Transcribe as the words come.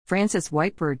Francis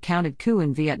Whitebird counted coup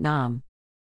in Vietnam.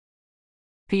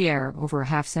 Pierre, over a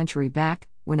half-century back,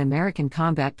 when American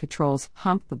combat patrols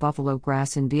humped the buffalo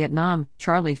grass in Vietnam,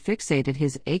 Charlie fixated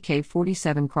his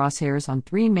AK-47 crosshairs on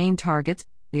three main targets: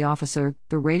 the officer,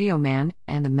 the radio man,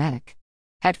 and the medic.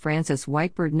 Had Francis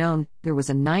Whitebird known there was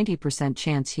a 90%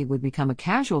 chance he would become a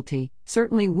casualty,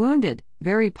 certainly wounded,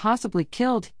 very possibly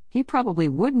killed, he probably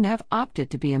wouldn't have opted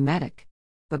to be a medic.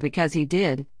 But because he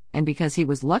did, and because he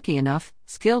was lucky enough,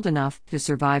 skilled enough, to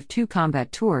survive 2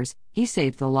 combat tours, he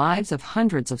saved the lives of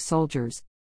hundreds of soldiers.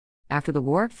 After the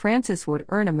war, Francis would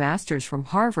earn a master's from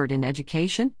Harvard in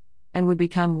education, and would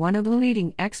become one of the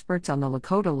leading experts on the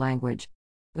Lakota language.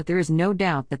 But there is no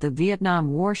doubt that the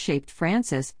Vietnam War shaped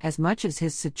Francis as much as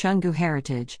his Sichungu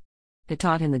heritage. It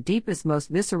taught him the deepest, most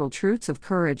visceral truths of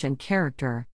courage and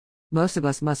character. Most of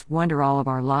us must wonder all of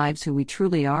our lives who we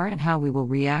truly are and how we will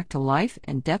react to life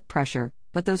and death pressure,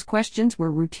 but those questions were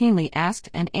routinely asked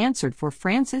and answered for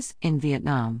Francis in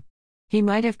Vietnam. He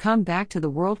might have come back to the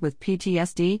world with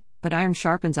PTSD, but iron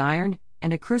sharpens iron,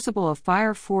 and a crucible of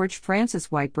fire forged Francis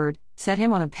Whitebird, set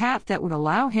him on a path that would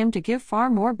allow him to give far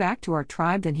more back to our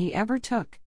tribe than he ever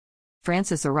took.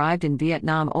 Francis arrived in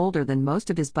Vietnam older than most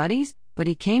of his buddies, but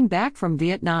he came back from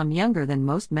Vietnam younger than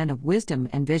most men of wisdom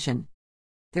and vision.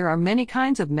 There are many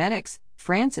kinds of medics,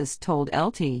 Francis told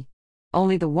LT.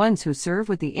 Only the ones who serve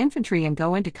with the infantry and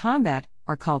go into combat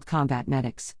are called combat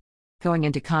medics. Going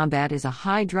into combat is a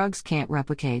high drugs can't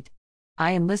replicate.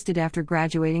 I enlisted after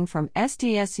graduating from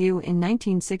SDSU in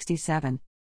 1967.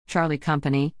 Charlie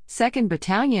Company, 2nd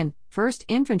Battalion, 1st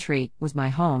Infantry, was my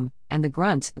home, and the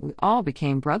grunts, we all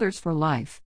became brothers for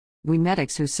life. We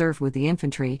medics who serve with the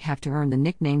infantry have to earn the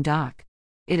nickname Doc.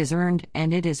 It is earned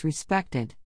and it is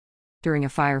respected. During a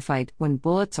firefight, when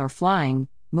bullets are flying,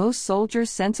 most soldiers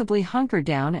sensibly hunker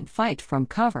down and fight from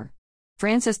cover.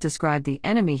 Francis described the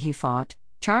enemy he fought,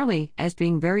 Charlie, as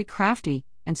being very crafty,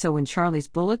 and so when Charlie's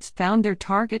bullets found their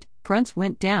target, grunts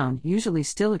went down, usually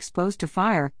still exposed to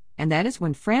fire, and that is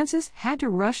when Francis had to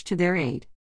rush to their aid.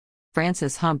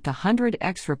 Francis humped 100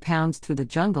 extra pounds through the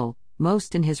jungle,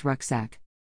 most in his rucksack.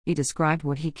 He described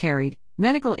what he carried: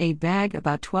 medical aid bag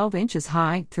about 12 inches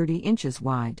high, 30 inches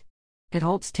wide. It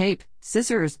holds tape,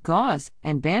 scissors, gauze,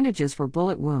 and bandages for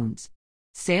bullet wounds.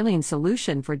 Saline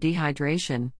solution for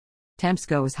dehydration. Temps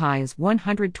go as high as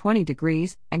 120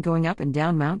 degrees, and going up and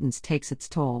down mountains takes its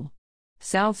toll.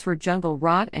 Salves for jungle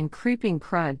rot and creeping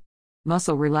crud.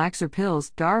 Muscle relaxer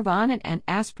pills, Darvon and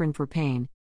aspirin for pain.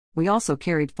 We also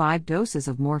carried 5 doses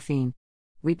of morphine.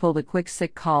 We pulled a quick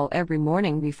sick call every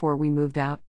morning before we moved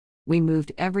out. We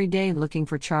moved every day looking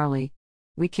for Charlie.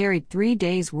 We carried 3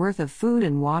 days' worth of food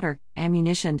and water,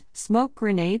 ammunition, smoke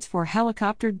grenades for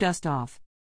helicopter dust-off.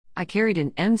 I carried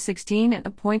an M16 and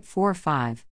a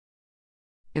 .45.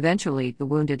 Eventually, the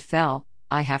wounded fell.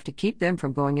 I have to keep them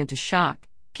from going into shock,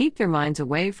 keep their minds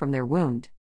away from their wound.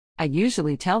 I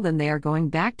usually tell them they are going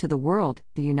back to the world,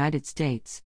 the United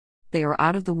States. They are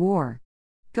out of the war.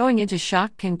 Going into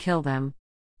shock can kill them.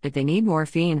 If they need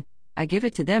morphine, I give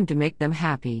it to them to make them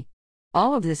happy.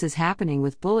 All of this is happening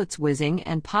with bullets whizzing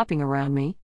and popping around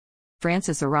me.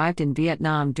 Francis arrived in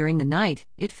Vietnam during the night.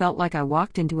 It felt like I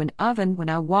walked into an oven when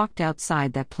I walked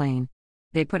outside that plane.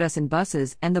 They put us in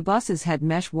buses, and the buses had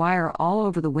mesh wire all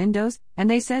over the windows, and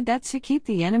they said that's to keep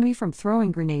the enemy from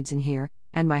throwing grenades in here,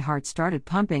 and my heart started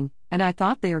pumping, and I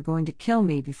thought they are going to kill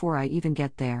me before I even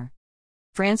get there.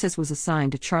 Francis was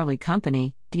assigned to Charlie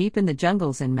Company, deep in the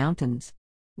jungles and mountains.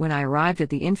 When I arrived at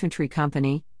the infantry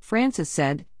company, Francis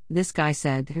said, "This guy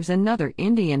said there's another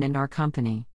Indian in our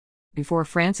company." Before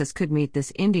Francis could meet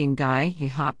this Indian guy, he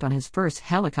hopped on his first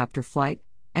helicopter flight,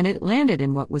 and it landed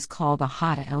in what was called a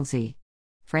hot LZ.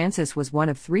 Francis was one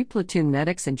of 3 platoon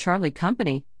medics in Charlie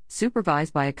Company,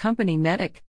 supervised by a company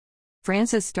medic.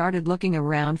 Francis started looking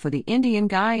around for the Indian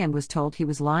guy and was told he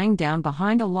was lying down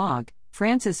behind a log.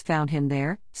 Francis found him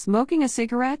there, smoking a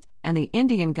cigarette, and the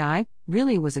Indian guy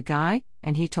really was a guy,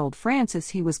 and he told Francis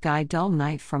he was Guy Dull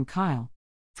Knife from Kyle.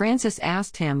 Francis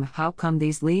asked him, "How come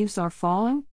these leaves are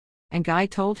falling?" And Guy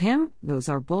told him, "Those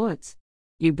are bullets.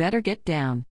 You better get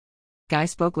down." Guy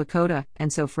spoke Lakota,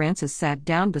 and so Francis sat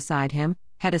down beside him,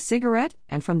 had a cigarette,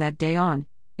 and from that day on,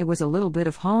 it was a little bit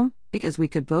of home, because we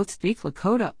could both speak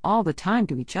Lakota all the time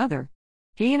to each other.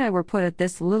 He and I were put at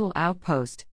this little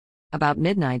outpost. About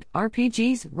midnight,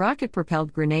 RPGs,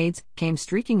 rocket-propelled grenades, came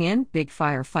streaking in. Big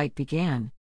firefight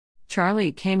began.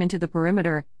 Charlie came into the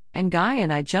perimeter, and Guy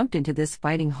and I jumped into this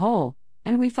fighting hole,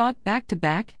 and we fought back to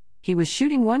back. He was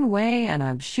shooting one way and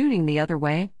I'm shooting the other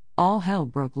way. All hell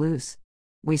broke loose.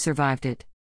 We survived it.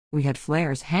 We had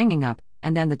flares hanging up,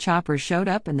 and then the choppers showed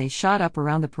up and they shot up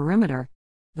around the perimeter.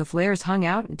 The flares hung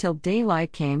out until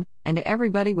daylight came, and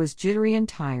everybody was jittery and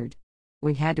tired.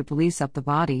 We had to police up the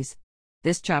bodies.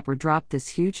 This chopper dropped this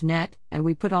huge net, and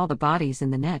we put all the bodies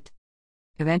in the net.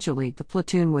 Eventually, the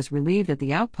platoon was relieved at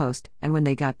the outpost, and when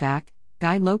they got back,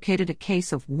 Guy located a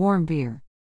case of warm beer.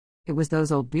 It was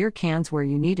those old beer cans where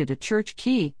you needed a church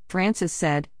key, Francis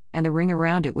said, and the ring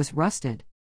around it was rusted.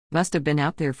 Must have been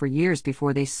out there for years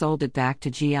before they sold it back to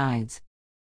GIs.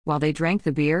 While they drank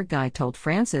the beer, Guy told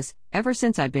Francis, "Ever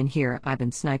since I've been here, I've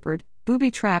been sniped,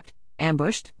 booby-trapped,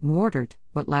 ambushed, mortared,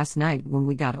 but last night when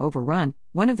we got overrun,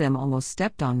 one of them almost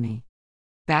stepped on me."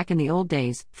 Back in the old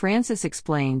days, Francis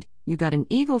explained, you got an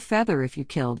eagle feather if you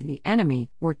killed the enemy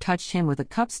or touched him with a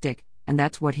cup stick, and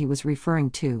that's what he was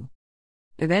referring to.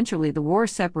 Eventually the war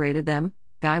separated them,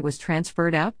 Guy was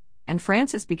transferred out, and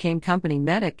Francis became company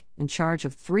medic, in charge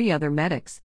of 3 other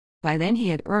medics. By then he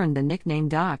had earned the nickname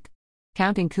Doc.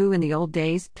 Counting coup in the old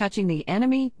days, touching the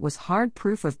enemy was hard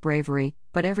proof of bravery,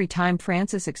 but every time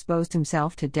Francis exposed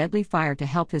himself to deadly fire to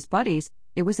help his buddies,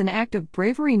 it was an act of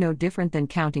bravery no different than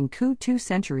counting coup 2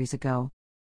 centuries ago.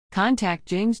 Contact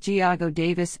James Giago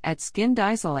Davis at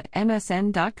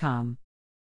skindiesel@msn.com.